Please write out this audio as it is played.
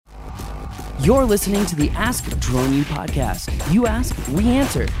You're listening to the Ask Drone U podcast. You ask, we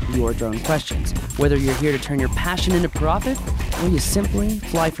answer your drone questions. Whether you're here to turn your passion into profit or you simply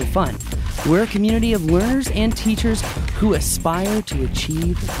fly for fun, we're a community of learners and teachers who aspire to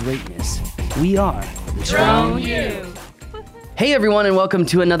achieve greatness. We are Drone U. Hey everyone, and welcome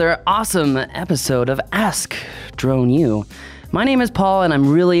to another awesome episode of Ask Drone U. My name is Paul, and I'm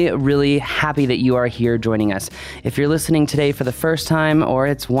really happy that you are here joining us. If you're listening today for the first time, or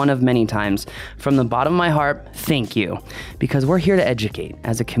it's one of many times, from the bottom of my heart, thank you. Because we're here to educate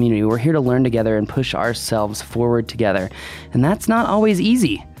as a community. We're here to learn together and push ourselves forward together. And that's not always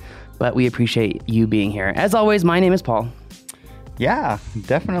easy, but we appreciate you being here. As always, my name is Paul. Yeah,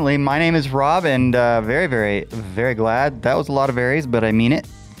 definitely. My name is Rob, and very glad. That was a lot of varies, but I mean it,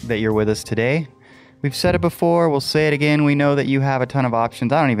 that you're with us today. We've said it before. We'll say it again. We know that you have a ton of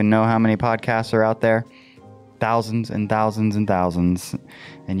options. I don't even know how many podcasts are out there. Thousands and thousands and thousands.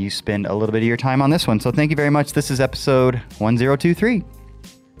 And you spend a little bit of your time on this one. So thank you very much. This is episode 1023.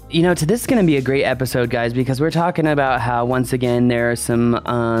 You know, this is going to be a great episode, guys, because we're talking about how, once again, there's some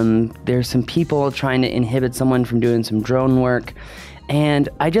people trying to inhibit someone from doing some drone work. And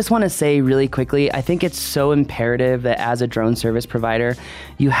I just want to say really quickly, I think it's so imperative that as a drone service provider,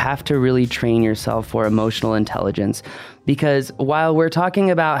 you have to really train yourself for emotional intelligence. Because while we're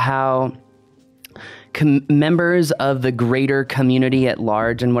talking about how members of the greater community at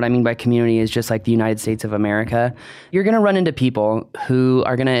large, and what I mean by community is just like the United States of America, you're going to run into people who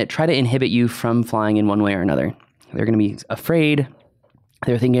are going to try to inhibit you from flying in one way or another. They're going to be afraid.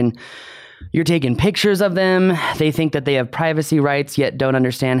 They're thinking you're taking pictures of them. They think that they have privacy rights, yet don't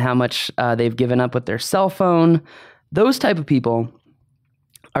understand how much they've given up with their cell phone. Those type of people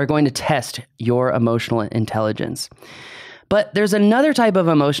are going to test your emotional intelligence. But there's another type of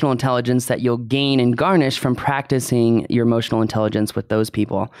emotional intelligence that you'll gain and garnish from practicing your emotional intelligence with those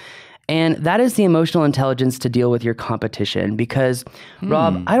people. And that is the emotional intelligence to deal with your competition. Because,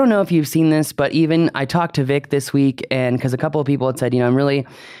 Rob, I don't know if you've seen this, but even I talked to Vic this week, and because a couple of people had said, I'm really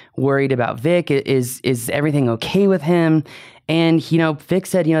worried about Vic. Is everything okay with him? And, Vic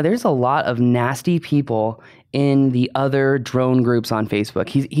said, there's a lot of nasty people in the other drone groups on Facebook.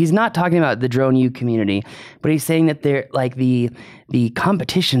 He's not talking about the Drone U community, but he's saying that they're like the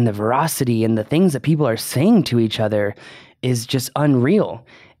competition, the veracity, and the things that people are saying to each other is just unreal.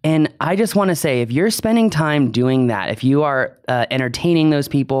 And I just want to say, if you're spending time doing that, if you are entertaining those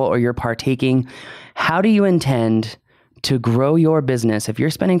people or you're partaking, how do you intend to grow your business if you're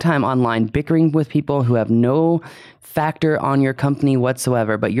spending time online bickering with people who have no factor on your company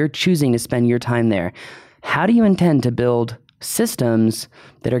whatsoever, but you're choosing to spend your time there? How do you intend to build systems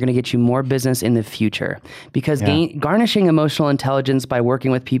that are going to get you more business in the future? Because garnishing emotional intelligence by working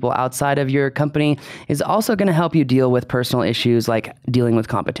with people outside of your company is also going to help you deal with personal issues like dealing with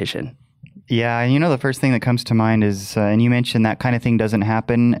competition. Yeah, and the first thing that comes to mind is, and you mentioned that kind of thing doesn't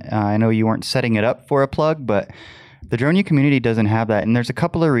happen. I know you weren't setting it up for a plug, but the Drone U community doesn't have that. And there's a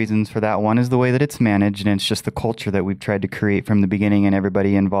couple of reasons for that. One is the way that it's managed, and it's just the culture that we've tried to create from the beginning, and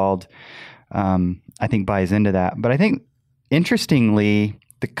everybody involved, I think, buys into that. But I think, interestingly,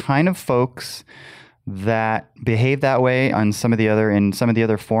 the kind of folks that behave that way in some of the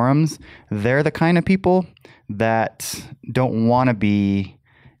other forums, they're the kind of people that don't want to be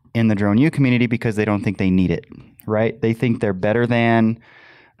in the Drone U community because they don't think they need it, right? They think they're better than,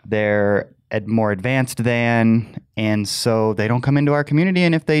 they're more advanced than, and so they don't come into our community.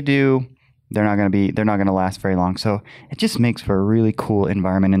 And if they do, they're not going to last very long. So it just makes for a really cool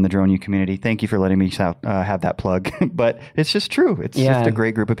environment in the Drone U community. Thank you for letting me have that plug. But it's just true. It's just a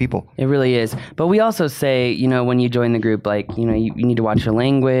great group of people. It really is. But we also say, when you join the group, you need to watch your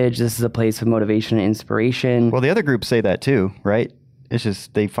language. This is a place of motivation and inspiration. Well, the other groups say that too, right? It's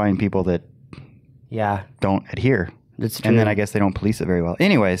just they find people that don't adhere. That's true. And then I guess they don't police it very well.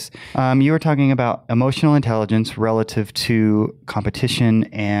 Anyways, you were talking about emotional intelligence relative to competition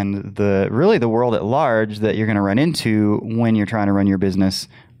and the world at large that you're going to run into when you're trying to run your business,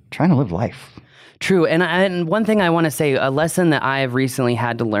 trying to live life. True. And one thing I want to say, a lesson that I have recently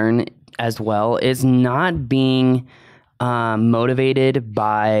had to learn as well is not being motivated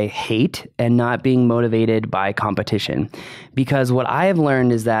by hate and not being motivated by competition. Because what I have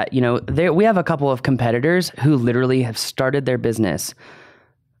learned is that, we have a couple of competitors who literally have started their business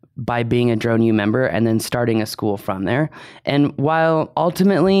by being a Drone U member and then starting a school from there. And while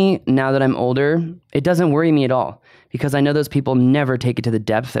ultimately, now that I'm older, it doesn't worry me at all because I know those people never take it to the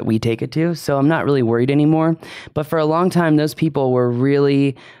depth that we take it to. So I'm not really worried anymore. But for a long time, those people were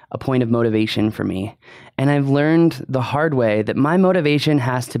really a point of motivation for me. And I've learned the hard way that my motivation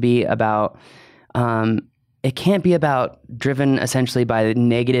has to be about, it can't be about driven essentially by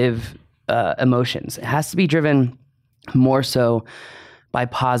negative emotions. It has to be driven more so by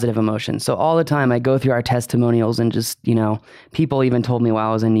positive emotions. So all the time I go through our testimonials and just, people even told me while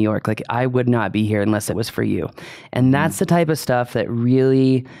I was in New York, like, I would not be here unless it was for you. And that's the type of stuff that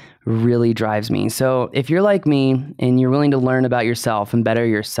really, really drives me. So if you're like me and you're willing to learn about yourself and better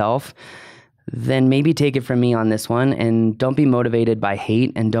yourself, then maybe take it from me on this one, and don't be motivated by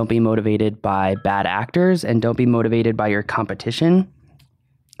hate, and don't be motivated by bad actors, and don't be motivated by your competition,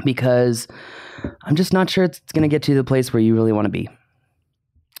 because I'm just not sure it's going to get to the place where you really want to be.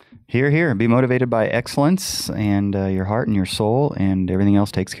 Hear, hear. Be motivated by excellence and your heart and your soul, and everything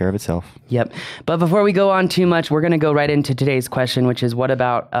else takes care of itself. Yep. But before we go on too much, we're going to go right into today's question, which is, what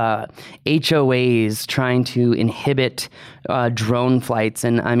about HOAs trying to inhibit drone flights?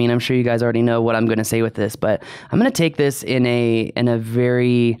 And I mean, I'm sure you guys already know what I'm going to say with this, but I'm going to take this in a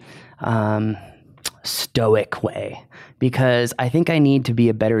very stoic way, because I think I need to be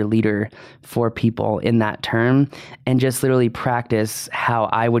a better leader for people in that term, and just literally practice how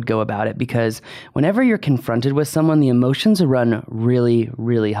I would go about it. Because whenever you're confronted with someone, the emotions run really,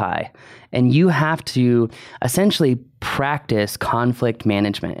 really high, and you have to essentially practice conflict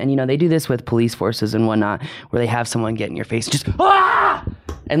management. And, they do this with police forces and whatnot, where they have someone get in your face, just, ah!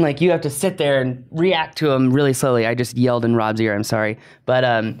 And like, you have to sit there and react to them really slowly. I just yelled in Rob's ear. I'm sorry. But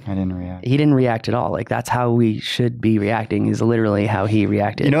I didn't react. He didn't react at all. Like, that's how we should be reacting, is literally how he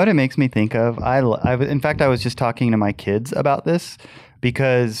reacted. You know what it makes me think of? In fact, I was just talking to my kids about this,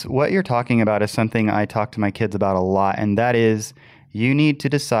 because what you're talking about is something I talk to my kids about a lot. And that is, you need to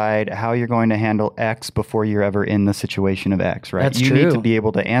decide how you're going to handle X before you're ever in the situation of X, right? That's you true. need to be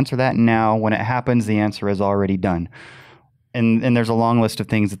able to answer that now. When it happens, the answer is already done. And there's a long list of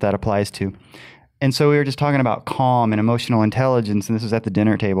things that applies to. And so we were just talking about calm and emotional intelligence, and this was at the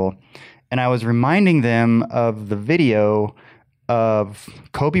dinner table. And I was reminding them of the video of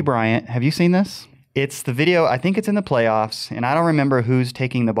Kobe Bryant. Have you seen this? It's the video, I think it's in the playoffs, and I don't remember who's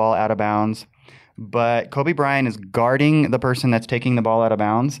taking the ball out of bounds, but Kobe Bryant is guarding the person that's taking the ball out of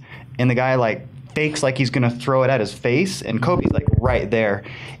bounds, and the guy fakes like he's going to throw it at his face, and Kobe's right there,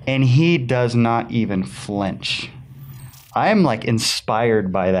 and he does not even flinch. I'm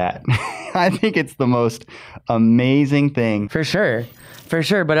inspired by that. I think it's the most amazing thing. For sure.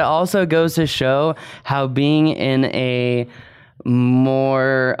 But it also goes to show how being in a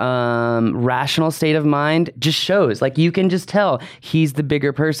more rational state of mind just shows. You can just tell he's the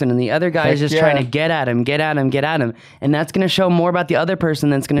bigger person, and the other guy is just trying to get at him. And that's going to show more about the other person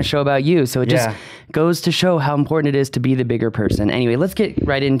than it's going to show about you. So it just goes to show how important it is to be the bigger person. Anyway, let's get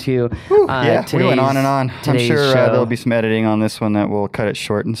right into we went on and on. I'm sure there'll be some editing on this one that will cut it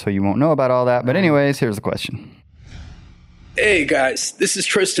short, and so you won't know about all that. But anyways, here's the question. Hey guys, this is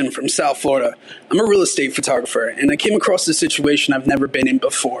Tristan from South Florida. I'm a real estate photographer, and I came across a situation I've never been in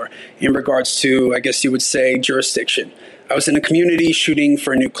before in regards to, I guess you would say, jurisdiction. I was in a community shooting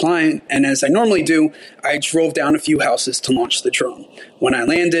for a new client, and as I normally do, I drove down a few houses to launch the drone. When I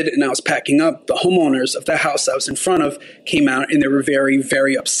landed and I was packing up, the homeowners of the house I was in front of came out, and they were very,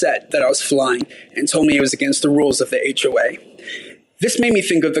 very upset that I was flying and told me it was against the rules of the HOA. This made me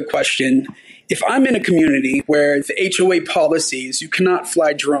think of the question, if I'm in a community where the HOA policy is you cannot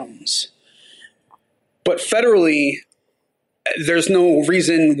fly drones, but federally, there's no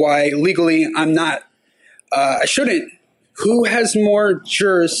reason why legally I shouldn't, who has more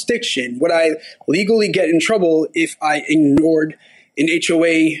jurisdiction? Would I legally get in trouble if I ignored an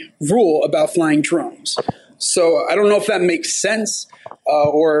HOA rule about flying drones? So I don't know if that makes sense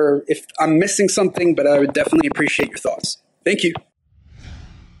or if I'm missing something, but I would definitely appreciate your thoughts. Thank you.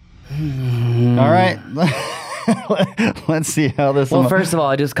 All right. Let's see how this. Well, first of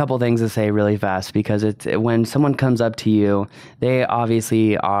all, just a couple things to say really fast, because when someone comes up to you, they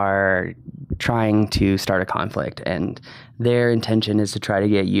obviously are trying to start a conflict, and their intention is to try to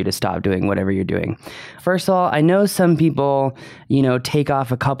get you to stop doing whatever you're doing. First of all, I know some people, take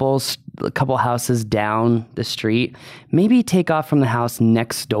off a couple houses down the street. Maybe take off from the house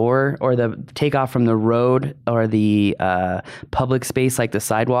next door, or take off from the road or the public space, like the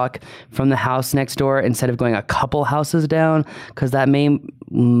sidewalk, from the house next door, instead of going a couple houses down, because that may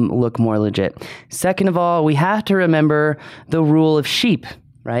look more legit. Second of all, we have to remember the rule of sheep,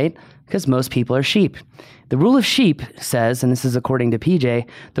 right? Because most people are sheep. The rule of sheep says, and this is according to PJ,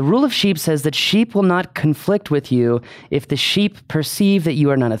 the rule of sheep says that sheep will not conflict with you if the sheep perceive that you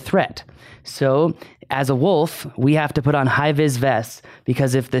are not a threat. So, as a wolf, we have to put on high-vis vests,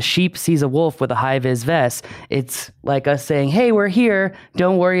 because if the sheep sees a wolf with a high-vis vest, it's like us saying, hey, we're here,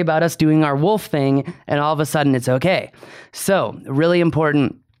 don't worry about us doing our wolf thing, and all of a sudden it's okay. So, really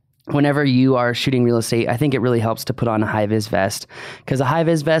important whenever you are shooting real estate, I think it really helps to put on a high-vis vest, because a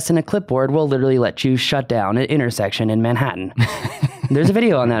high-vis vest and a clipboard will literally let you shut down an intersection in Manhattan. There's a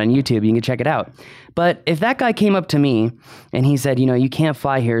video on that on YouTube. You can check it out. But if that guy came up to me and he said, you can't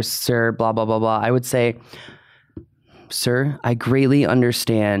fly here, sir, blah, blah, blah, blah, I would say, sir, I greatly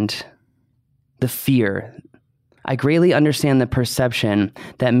understand the fear. I greatly understand the perception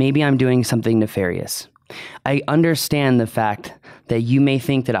that maybe I'm doing something nefarious. I understand the fact that you may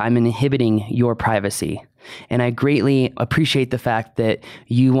think that I'm inhibiting your privacy. And I greatly appreciate the fact that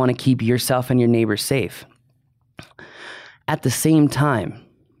you want to keep yourself and your neighbors safe. At the same time,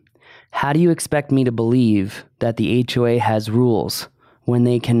 how do you expect me to believe that the HOA has rules when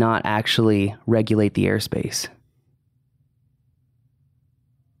they cannot actually regulate the airspace?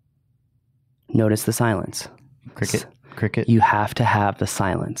 Notice the silence. Cricket. You have to have the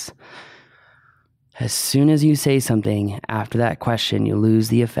silence. As soon as you say something after that question, you lose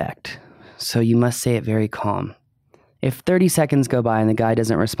the effect. So you must say it very calm. If 30 seconds go by and the guy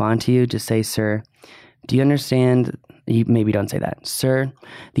doesn't respond to you, just say, sir, do you understand? You maybe don't say that. Sir,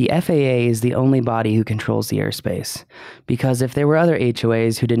 the FAA is the only body who controls the airspace. Because if there were other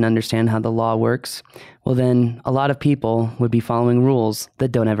HOAs who didn't understand how the law works, well then a lot of people would be following rules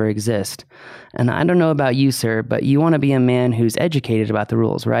that don't ever exist. And I don't know about you, sir, but you want to be a man who's educated about the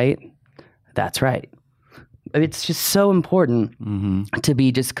rules, right? That's right. It's just so important to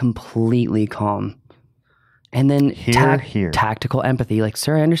be just completely calm. And then tactical empathy. Like,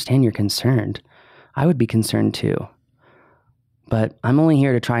 sir, I understand you're concerned. I would be concerned too. But I'm only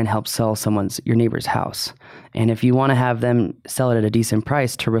here to try and help sell your neighbor's house. And if you want to have them sell it at a decent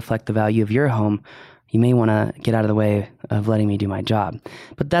price to reflect the value of your home, you may want to get out of the way of letting me do my job.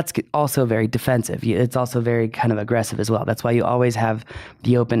 But that's also very defensive. It's also very kind of aggressive as well. That's why you always have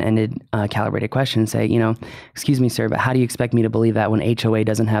the open-ended, calibrated question. Say, excuse me, sir, but how do you expect me to believe that when HOA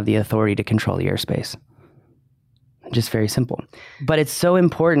doesn't have the authority to control the airspace? Just very simple. But it's so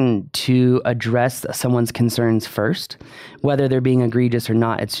important to address someone's concerns first, whether they're being egregious or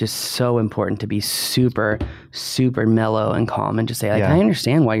not. It's just so important to be super, super mellow and calm and just say, I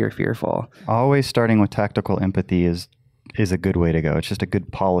understand why you're fearful. Always starting with tactical empathy is a good way to go. It's just a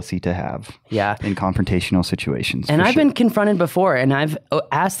good policy to have in confrontational situations. And I've been confronted before, and I've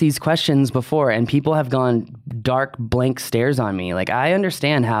asked these questions before, and people have gone dark, blank stares on me. Like, I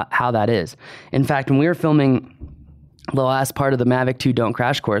understand how that is. In fact, when we were filming the last part of the Mavic 2 Don't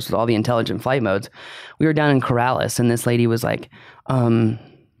Crash course with all the intelligent flight modes, we were down in Corrales, and this lady was like, aren't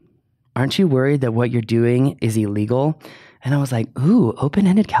you worried that what you're doing is illegal? And I was like, ooh,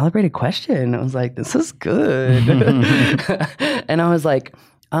 open-ended calibrated question. I was like, this is good. And I was like,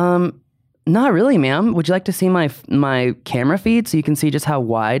 not really, ma'am. Would you like to see my camera feed so you can see just how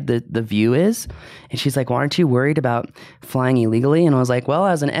wide the view is? And she's like, well, aren't you worried about flying illegally? And I was like, well,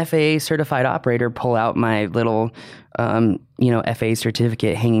 as an FAA certified operator, pull out my little, FAA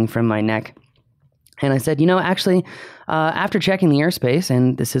certificate hanging from my neck. And I said, actually, after checking the airspace,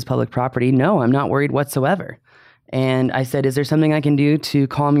 and this is public property, no, I'm not worried whatsoever. And I said, is there something I can do to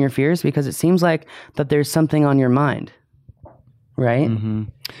calm your fears? Because it seems like that there's something on your mind, right? Mm-hmm.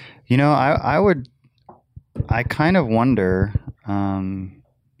 I kind of wonder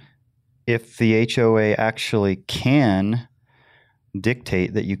if the HOA actually can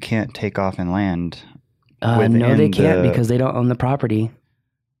dictate that you can't take off and land. No, they can't because they don't own the property.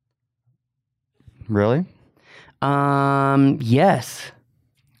 Really? Yes.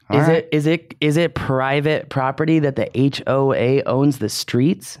 Is it private property that the HOA owns the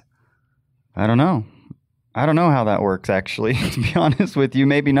streets? I don't know how that works, actually, to be honest with you.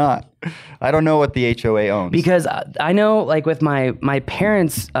 Maybe not. I don't know what the HOA owns. Because I know, like, with my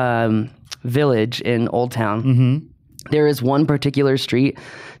parents' village in Old Town, there is one particular street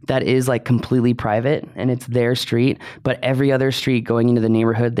that is, like, completely private, and it's their street. But every other street going into the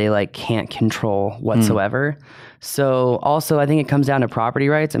neighborhood, they, like, can't control whatsoever. So, also, I think it comes down to property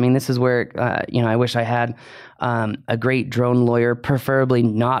rights. I mean, this is where, I wish I had a great drone lawyer, preferably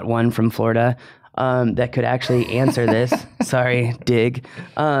not one from Florida, that could actually answer this. Sorry, dig.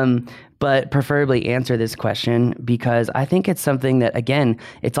 But preferably answer this question, because I think it's something that, again,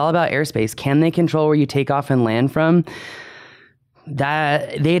 it's all about airspace. Can they control where you take off and land from?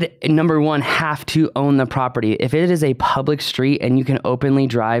 That they'd, number one, have to own the property. If it is a public street and you can openly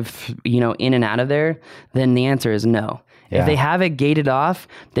drive, in and out of there, then the answer is no. Yeah. If they have it gated off,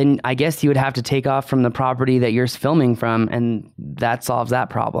 then I guess you would have to take off from the property that you're filming from, and that solves that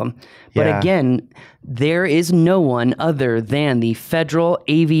problem. But again, there is no one other than the Federal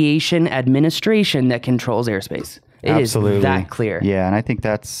Aviation Administration that controls airspace. It Absolutely. is that clear. Yeah, and I think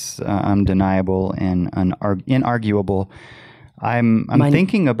that's undeniable and inarguable. I'm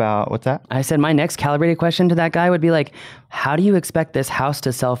thinking about what's that? I said my next calibrated question to that guy would be like, how do you expect this house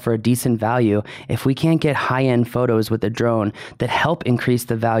to sell for a decent value if we can't get high-end photos with a drone that help increase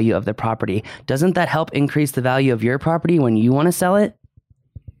the value of the property? Doesn't that help increase the value of your property when you want to sell it?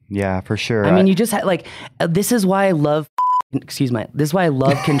 Yeah, for sure. I mean, you just this is why I love this is why I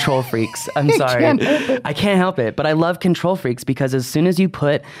love control freaks. I'm sorry. I can't help it. But I love control freaks because as soon as you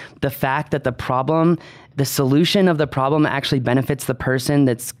put the fact that the solution of the problem actually benefits the person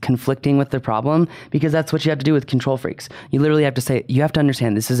that's conflicting with the problem, because that's what you have to do with control freaks. You literally have to say, you have to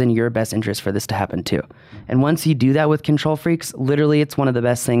understand this is in your best interest for this to happen too. And once you do that with control freaks, literally it's one of the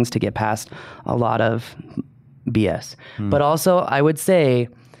best things to get past a lot of BS. But also I would say,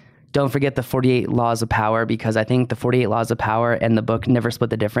 don't forget the 48 Laws of Power, because I think the 48 Laws of Power and the book Never Split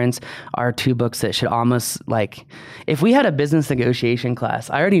the Difference are two books that should almost if we had a business negotiation class,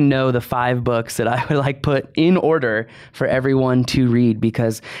 I already know the 5 books that I would put in order for everyone to read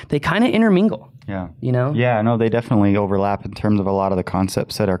because they kind of intermingle. Yeah. You know? Yeah, no, they definitely overlap in terms of a lot of the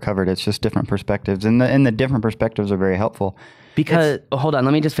concepts that are covered. It's just different perspectives, and the different perspectives are very helpful. Because, hold on,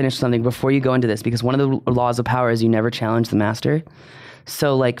 let me just finish something before you go into this, because one of the laws of power is you never challenge the master.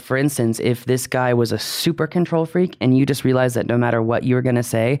 So for instance, if this guy was a super control freak and you just realize that no matter what you were going to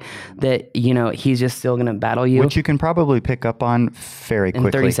say, that, he's just still going to battle you. Which you can probably pick up on very quickly.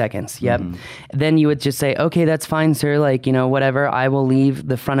 In 30 seconds. Yep. Mm-hmm. Then you would just say, okay, that's fine, sir. Whatever, I will leave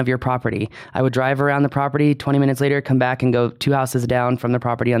the front of your property. I would drive around the property 20 minutes later, come back and go 2 houses down from the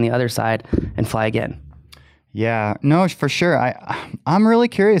property on the other side and fly again. Yeah, no, for sure. I'm really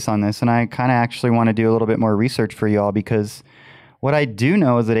curious on this, and I kind of actually want to do a little bit more research for you all, because what I do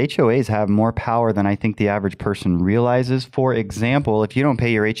know is that HOAs have more power than I think the average person realizes. For example, if you don't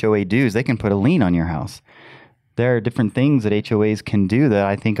pay your HOA dues, they can put a lien on your house. There are different things that HOAs can do that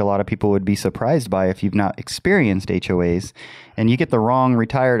I think a lot of people would be surprised by if you've not experienced HOAs. And you get the wrong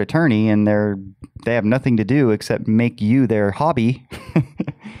retired attorney and they have nothing to do except make you their hobby.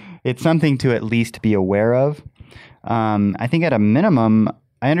 It's something to at least be aware of. I think at a minimum,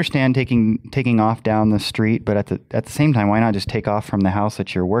 I understand taking off down the street, but at the same time, why not just take off from the house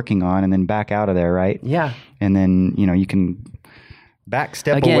that you're working on and then back out of there, right? Yeah. And then, you can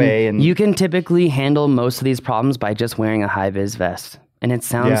step Again, away. And you can typically handle most of these problems by just wearing a high-vis vest. And it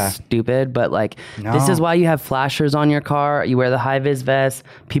sounds stupid, but this is why you have flashers on your car. You wear the high-vis vest.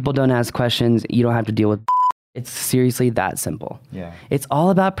 People don't ask questions. You don't have to deal with It's seriously that simple. Yeah. It's all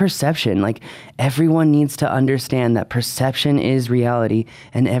about perception. Everyone needs to understand that perception is reality,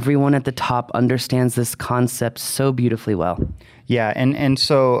 and everyone at the top understands this concept so beautifully well. Yeah, and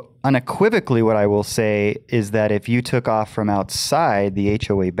so unequivocally what I will say is that if you took off from outside the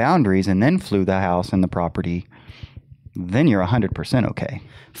HOA boundaries and then flew the house and the property, then you're 100% okay.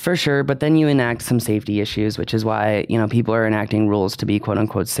 For sure, but then you enact some safety issues, which is why, people are enacting rules to be quote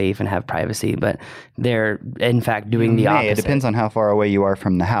unquote safe and have privacy, but they're in fact doing the opposite. It depends on how far away you are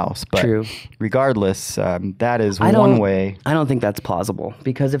from the house, but True. Regardless, that is one way. I don't think that's plausible,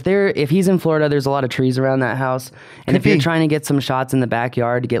 because if he's in Florida, there's a lot of trees around that house, and if you're trying to get some shots in the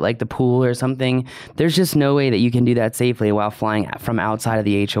backyard to get the pool or something, there's just no way that you can do that safely while flying from outside of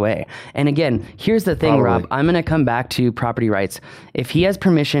the HOA. And again, here's the thing, Rob, I'm going to come back to property rights. If he has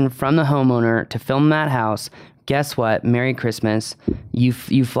permission from the homeowner to film that house, guess what? Merry Christmas. You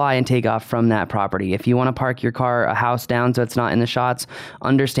fly and take off from that property. If you want to park your car a house down so it's not in the shots,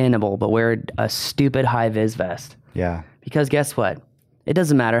 understandable, but wear a stupid high-vis vest. Yeah. Because guess what? It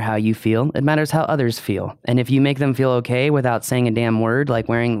doesn't matter how you feel. It matters how others feel. And if you make them feel okay without saying a damn word, like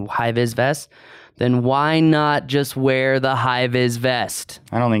wearing high-vis vests, then why not just wear the high-vis vest?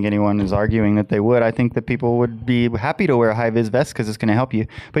 I don't think anyone is arguing that they would. I think that people would be happy to wear a high-vis vest because it's going to help you.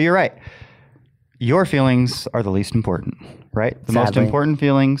 But you're right. Your feelings are the least important, right? The most important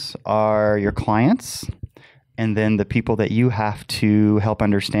feelings are your clients, and then the people that you have to help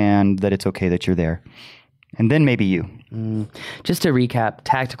understand that it's okay that you're there. And then maybe you. Just to recap,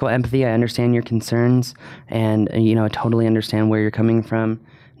 tactical empathy, I understand your concerns and, totally understand where you're coming from.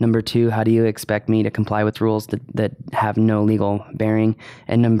 Number 2, how do you expect me to comply with rules that have no legal bearing?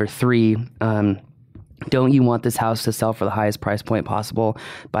 And number 3, don't you want this house to sell for the highest price point possible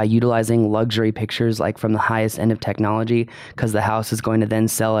by utilizing luxury pictures from the highest end of technology, because the house is going to then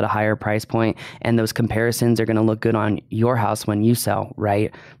sell at a higher price point, and those comparisons are going to look good on your house when you sell,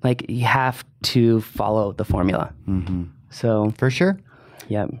 right? You have to follow the formula. Mm-hmm. So for sure.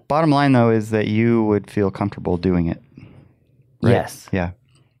 Yeah. Bottom line, though, is that you would feel comfortable doing it. Right? Yes. Yeah.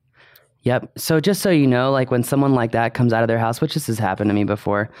 Yep. So just so you know, when someone like that comes out of their house, which this has happened to me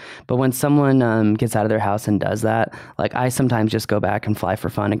before, but when someone gets out of their house and does that, I sometimes just go back and fly for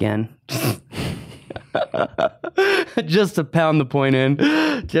fun again. Just to pound the point in,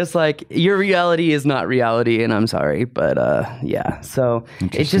 just like your reality is not reality, and I'm sorry, but yeah. So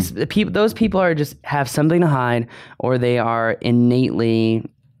it's just those people are just have something to hide, or they are innately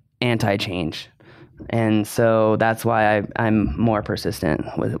anti-change, and so that's why I'm more persistent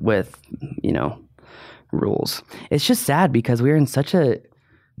with rules. It's just sad because we're in such a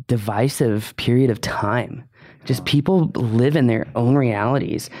divisive period of time. Just people live in their own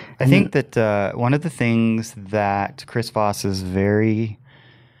realities. I think that one of the things that Chris Voss is very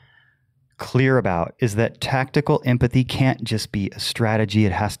clear about is that tactical empathy can't just be a strategy.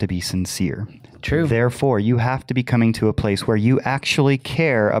 It has to be sincere. True. Therefore, you have to be coming to a place where you actually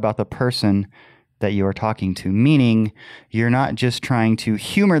care about the person that you are talking to, meaning you're not just trying to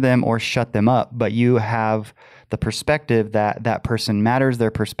humor them or shut them up, but you have the perspective that that person matters,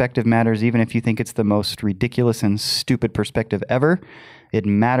 their perspective matters, even if you think it's the most ridiculous and stupid perspective ever. It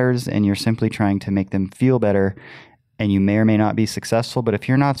matters, and you're simply trying to make them feel better, and you may or may not be successful, but if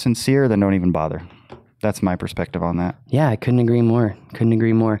you're not sincere, then don't even bother. That's my perspective on that. Yeah, I couldn't agree more. That's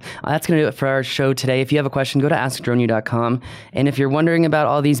going to do it for our show today. If you have a question, go to AskDroneU.com. And if you're wondering about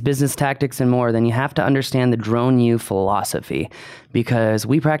all these business tactics and more, then you have to understand the Drone U philosophy, because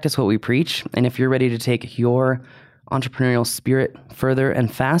we practice what we preach. And if you're ready to take your entrepreneurial spirit further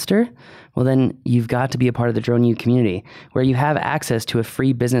and faster, well, then you've got to be a part of the Drone U community, where you have access to a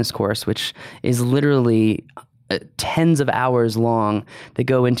free business course, which is literally tens of hours long that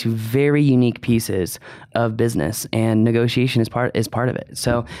go into very unique pieces of business, and negotiation is part of it.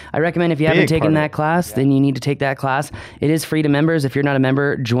 So I recommend, if you haven't taken that class, then you need to take that class. It is free to members. If you're not a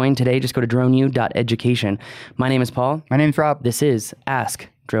member, join today. Just go to droneu.education. My name is Paul. My name's Rob. This is Ask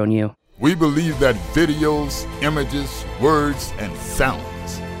Drone U. We believe that videos, images, words, and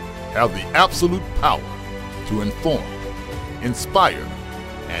sounds have the absolute power to inform, inspire,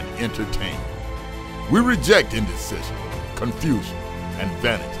 and entertain. We reject indecision, confusion, and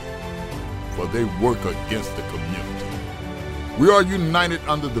vanity, for they work against the community. We are united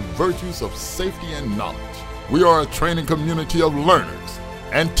under the virtues of safety and knowledge. We are a training community of learners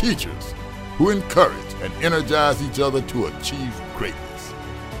and teachers who encourage and energize each other to achieve greatness.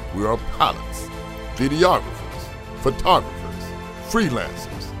 We are pilots, videographers, photographers,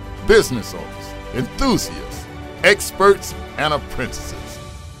 freelancers, business owners, enthusiasts, experts, and apprentices.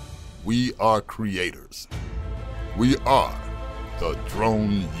 We are creators. We are the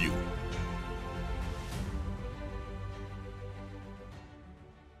Drone U.